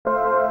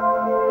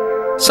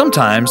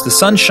Sometimes the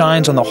sun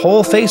shines on the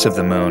whole face of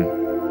the moon.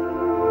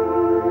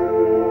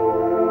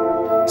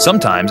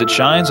 Sometimes it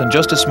shines on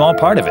just a small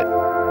part of it.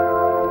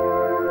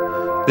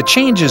 The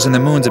changes in the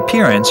moon's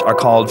appearance are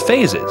called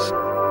phases.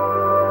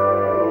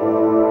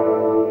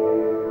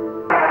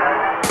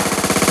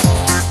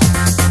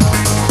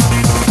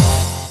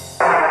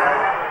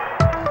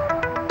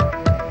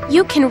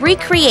 You can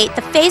recreate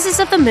the phases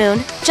of the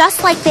moon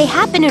just like they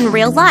happen in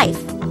real life.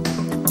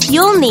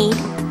 You'll need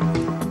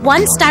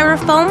one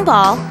styrofoam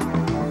ball,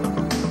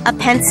 a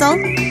pencil,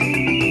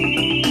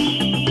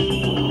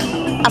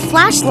 a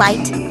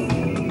flashlight,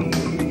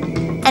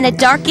 and a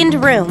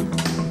darkened room.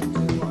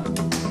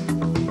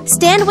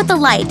 Stand with the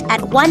light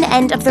at one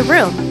end of the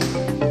room.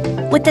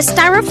 With the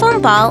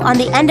styrofoam ball on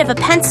the end of a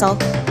pencil,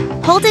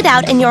 hold it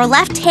out in your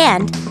left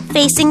hand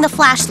facing the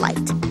flashlight.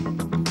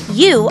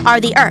 You are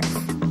the Earth.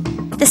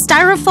 The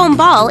styrofoam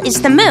ball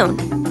is the moon,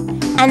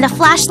 and the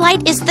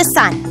flashlight is the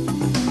sun.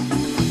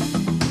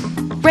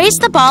 Raise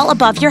the ball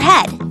above your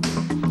head.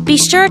 Be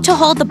sure to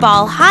hold the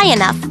ball high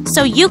enough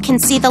so you can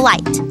see the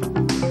light.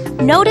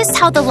 Notice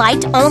how the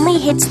light only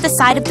hits the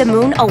side of the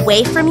moon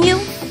away from you?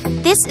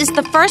 This is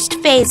the first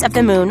phase of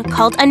the moon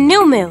called a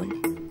new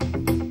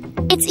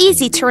moon. It's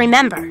easy to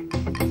remember.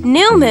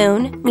 New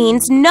moon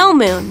means no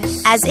moon,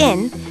 as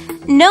in,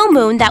 no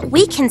moon that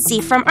we can see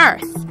from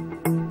Earth.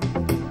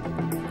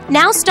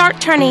 Now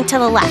start turning to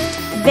the left,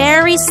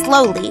 very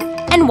slowly,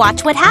 and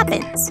watch what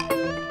happens.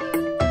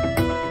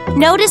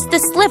 Notice the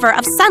sliver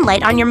of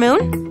sunlight on your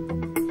moon?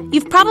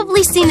 You've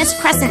probably seen this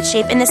crescent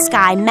shape in the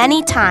sky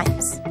many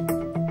times.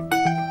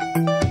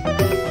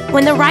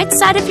 When the right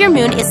side of your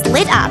moon is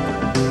lit up,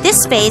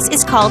 this phase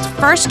is called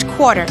first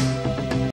quarter.